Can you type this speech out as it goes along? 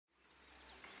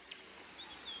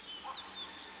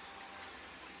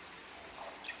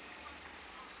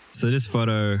So this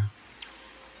photo,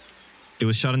 it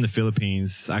was shot in the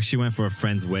Philippines. I actually went for a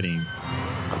friend's wedding.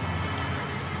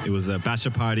 It was a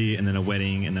bachelor party and then a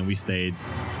wedding, and then we stayed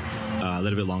a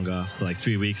little bit longer. So like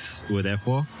 3 weeks we were there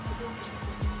for.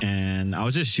 And I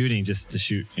was just shooting just to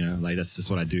shoot, you know, like that's just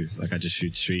what I do. Like I just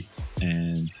shoot street.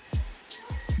 And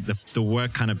the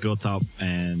work kind of built up,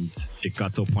 and it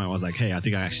got to a point where I was like, hey, I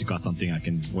think I actually got something I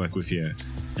can work with here.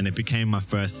 And it became my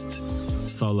first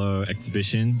solo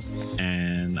exhibition,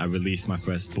 and I released my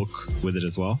first book with it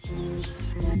as well.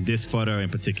 This photo in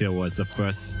particular was the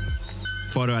first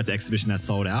photo at the exhibition that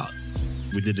sold out.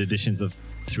 We did editions of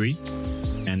 3,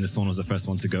 and this one was the first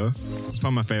one to go. It's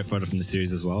probably my favorite photo from the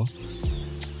series as well.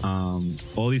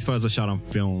 All these photos were shot on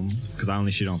film because I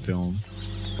only shoot on film,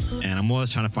 and I'm always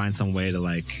trying to find some way to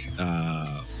like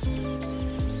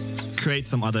create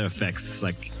some other effects.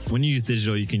 Like when you use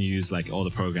digital, you can use like all the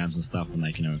programs and stuff, and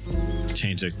like, you know,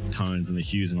 change the tones and the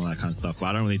hues and all that kind of stuff. But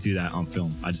I don't really do that on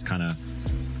film. I just kind of,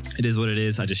 it is what it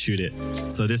is. I just shoot it.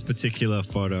 So this particular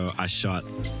photo I shot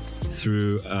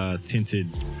through a tinted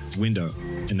window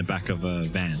in the back of a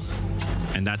van,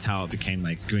 and that's how it became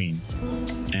like green.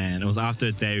 And it was after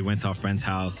a day we went to our friend's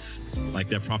house, like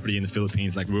their property in the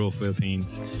Philippines, like rural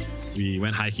Philippines. We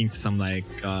went hiking to some like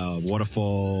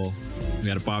waterfall. We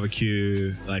had a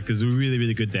barbecue, like it was a really,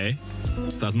 really good day.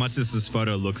 So as much as this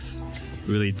photo looks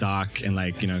really dark and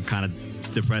like, you know, kind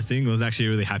of depressing, it was actually a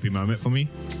really happy moment for me.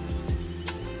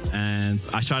 And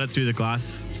I shot it through the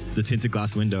glass, the tinted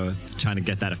glass window, trying to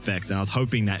get that effect. And I was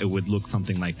hoping that it would look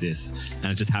something like this.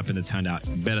 And it just happened to turn out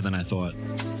better than I thought.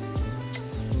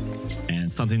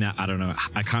 And something that, I don't know,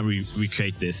 I can't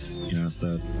recreate this, you know.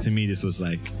 So to me, this was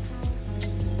like,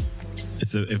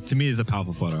 to me, it's a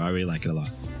powerful photo. I really like it a lot.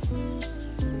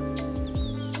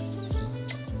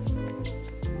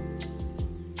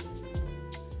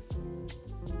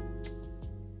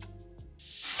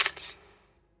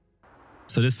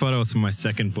 So this photo was from my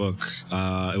second book.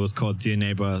 It was called Dear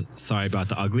Neighbor, Sorry About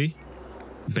the Ugly.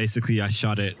 Basically, I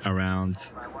shot it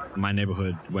around my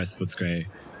neighborhood, West Footscray.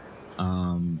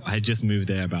 I had just moved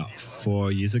there about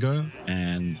 4 years ago,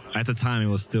 and at the time it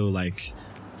was still like,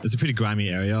 it was a pretty grimy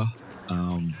area.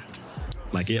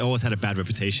 Like it always had a bad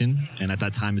reputation, and at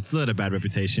that time it still had a bad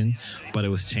reputation, but it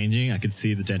was changing. I could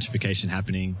see the gentrification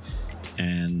happening,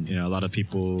 and you know, a lot of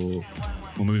people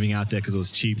were moving out there because it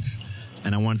was cheap.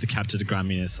 And I wanted to capture the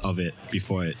griminess of it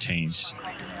before it changed.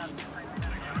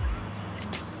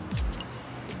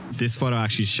 This photo I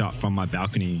actually shot from my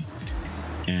balcony.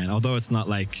 And although it's not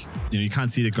like, you know, you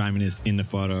can't see the griminess in the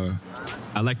photo,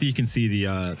 I like that you can see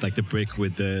the like the brick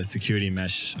with the security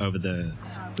mesh over the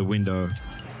window.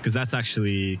 Because that's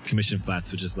actually commission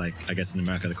flats, which is like, I guess in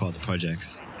America they call it the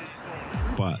projects.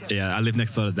 But yeah, I live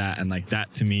next door to that, and like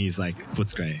that to me is like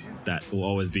Footscray. That will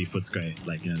always be Footscray,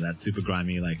 like, you know, that super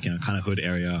grimy, like, you know, kind of hood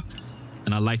area.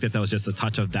 And I like that there was just a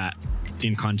touch of that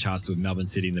in contrast with Melbourne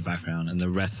City in the background, and the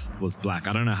rest was black.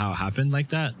 I don't know how it happened like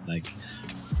that. Like,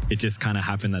 it just kind of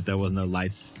happened that there was no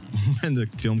lights when the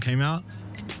film came out.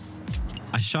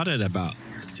 I shot it about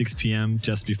 6 p.m.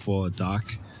 just before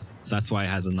dark, so that's why it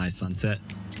has a nice sunset.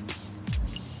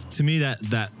 To me,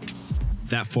 that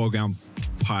foreground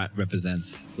part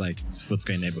represents like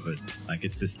Footscray neighborhood. Like,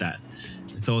 it's just that.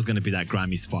 It's always going to be that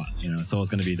grimy spot, you know. It's always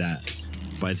going to be that,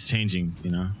 but it's changing,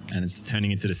 you know, and it's turning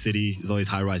into the city. There's all these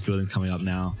high-rise buildings coming up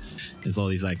now. There's all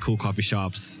these like cool coffee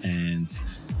shops and,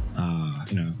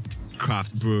 you know,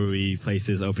 craft brewery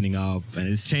places opening up, and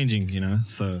it's changing, you know.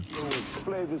 So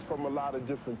flavors from a lot of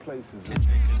different places.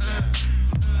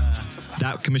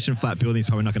 That commission flat building is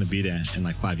probably not going to be there in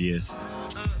like 5 years.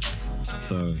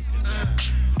 So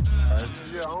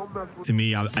to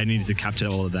me, I needed to capture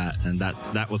all of that, and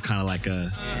that was kind of like a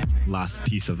last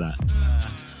piece of that.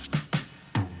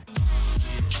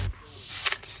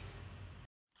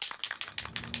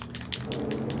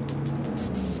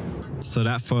 So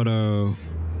that photo,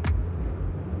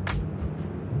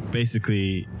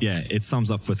 basically, yeah, it sums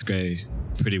up Footscray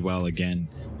pretty well again.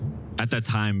 At that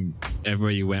time,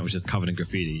 everywhere you went was just covered in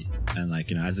graffiti, and like,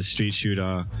 you know, as a street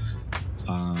shooter,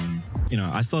 you know,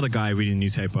 I saw the guy reading the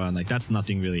newspaper, and like, that's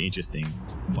nothing really interesting,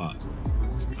 but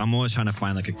I'm always trying to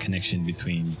find like a connection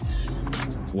between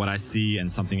what I see and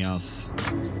something else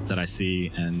that I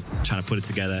see, and trying to put it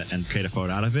together and create a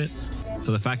photo out of it.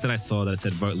 So the fact that I saw that it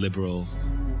said vote Liberal,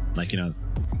 like, you know,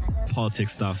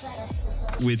 politics stuff,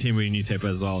 with him reading newspaper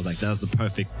as well, I was like, that was the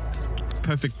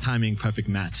perfect timing, perfect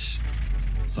match.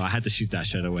 So I had to shoot that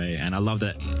straight away. And I love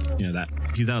that, you know, that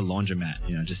he's at a laundromat,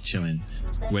 you know, just chilling,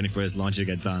 waiting for his laundry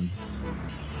to get done.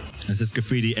 And there's just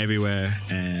graffiti everywhere,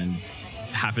 and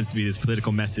happens to be this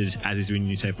political message as he's reading the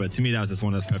newspaper. To me, that was just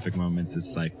one of those perfect moments.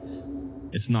 It's like,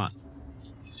 it's not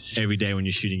every day when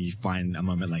you're shooting, you find a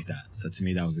moment like that. So to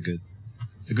me, that was a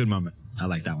good moment. I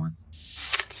like that one.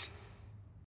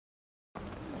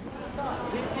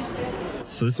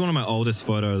 So this is one of my oldest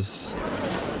photos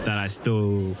that I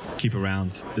still keep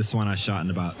around. This one I shot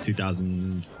in about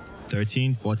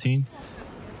 2013, 14.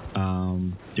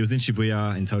 It was in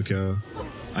Shibuya in Tokyo.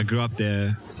 I grew up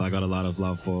there, so I got a lot of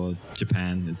love for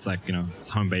Japan. It's like, it's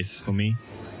home base for me,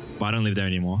 but I don't live there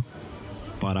anymore.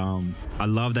 But I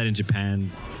love that in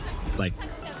Japan, like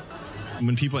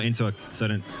when people are into a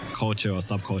certain culture or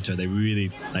subculture, they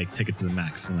really like take it to the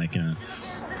max and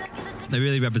they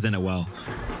really represent it well.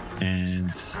 And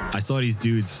I saw these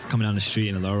dudes coming down the street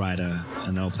in a lowrider,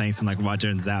 and they were playing some like Roger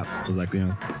and Zapp. It was like,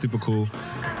 super cool.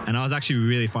 And I was actually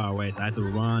really far away, so I had to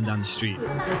run down the street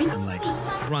and like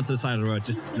run to the side of the road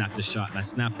just to snap the shot. And I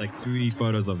snapped like 3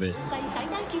 photos of it.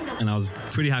 And I was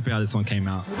pretty happy how this one came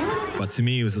out. But to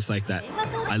me, it was just like that.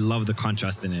 I love the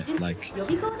contrast in it. Like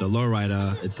the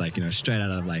lowrider, it's like, straight out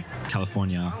of like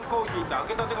California.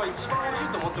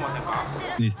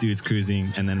 These dudes cruising,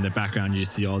 and then in the background, you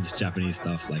just see all this Japanese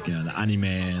stuff, like, the anime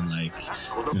and like,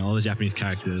 all the Japanese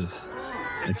characters.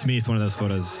 And to me, it's one of those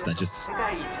photos that just,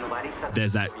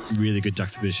 there's that really good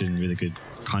juxtaposition, really good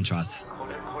contrast.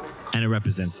 And it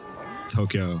represents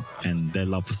Tokyo and their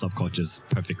love for subcultures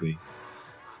perfectly.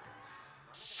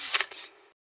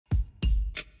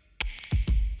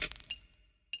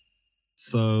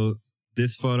 So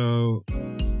this photo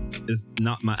is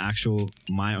not my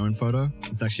own photo.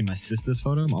 It's actually my sister's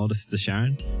photo, my older sister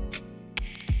Sharon.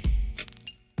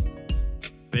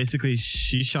 Basically,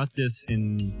 she shot this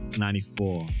in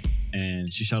 94,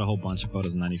 and she shot a whole bunch of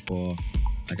photos in 94.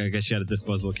 Like, I guess she had a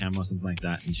disposable camera or something like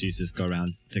that, and she used to just go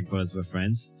around taking photos of her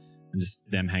friends and just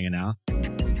them hanging out.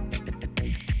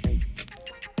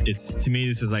 To me,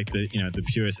 this is like the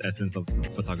purest essence of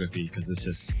photography, because it's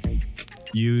just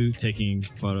you taking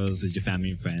photos with your family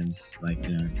and friends, like,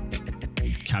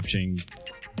 capturing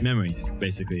memories,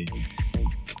 basically.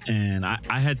 And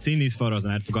I had seen these photos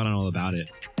and I had forgotten all about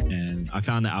it. And I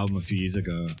found the album a few years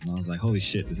ago, and I was like, holy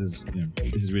shit, this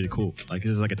is really cool. Like,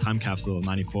 this is like a time capsule of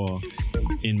 94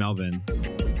 in Melbourne.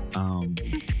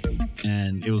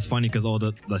 And it was funny because all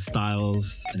the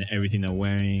styles and everything they're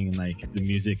wearing and like the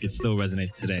music, it still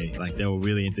resonates today. Like, they were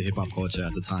really into hip hop culture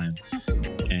at the time.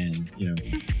 And,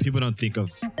 people don't think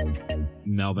of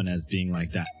Melbourne as being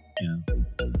like that.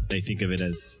 They think of it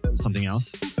as something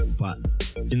else. But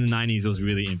in the 90s, it was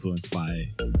really influenced by,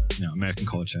 American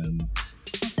culture and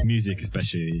music,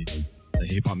 especially the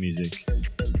hip hop music.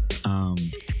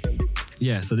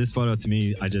 So this photo, to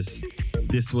me,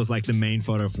 this was like the main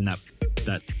photo from that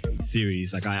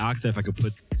series. Like, I asked her if I could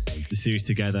put the series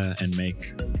together and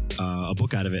make a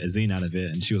book out of it, a zine out of it,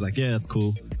 and she was like, yeah, that's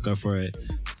cool, go for it.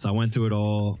 So I went through it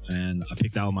all and I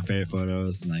picked out my favorite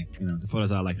photos and the photos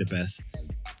that I like the best.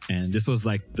 And this was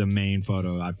like the main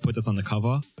photo. I put this on the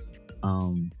cover.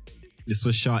 This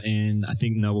was shot in, I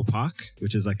think, Noble Park,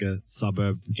 which is like a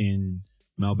suburb in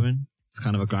Melbourne. It's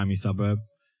kind of a grimy suburb.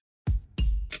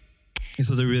 This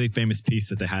was a really famous piece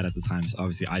that they had at the time. So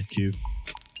obviously Ice Cube.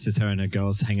 It's just her and her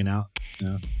girls hanging out,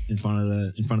 in front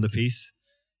of the piece.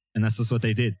 And that's just what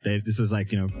they did. This was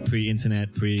like,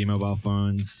 pre-internet, pre-mobile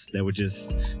phones. They would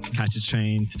just catch a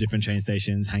train to different train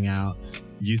stations, hang out,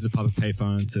 use the public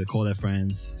payphone to call their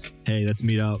friends. Hey, let's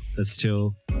meet up. Let's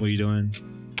chill. What are you doing?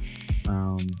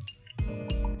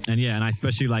 And I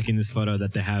especially like in this photo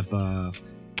that they have,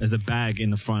 there's a bag in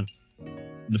the foreground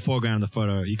of the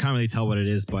photo. You can't really tell what it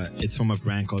is, but it's from a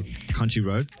brand called Country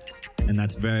Road. And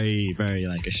that's very, very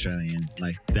like Australian.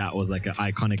 Like, that was like an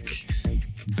iconic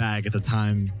bag at the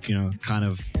time, kind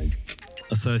of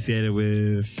associated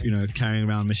with, carrying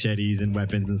around machetes and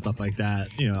weapons and stuff like that.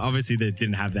 Obviously they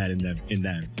didn't have that in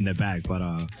their bag, but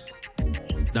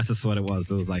that's just what it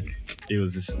was. It was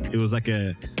like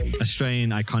a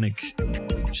Australian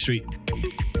iconic street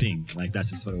thing. Like,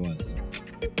 that's just what it was.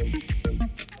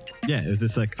 Yeah, it was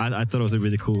just like, I thought it was a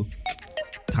really cool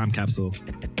time capsule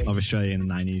of Australia in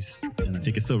the 90s, and I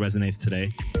think it still resonates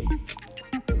today.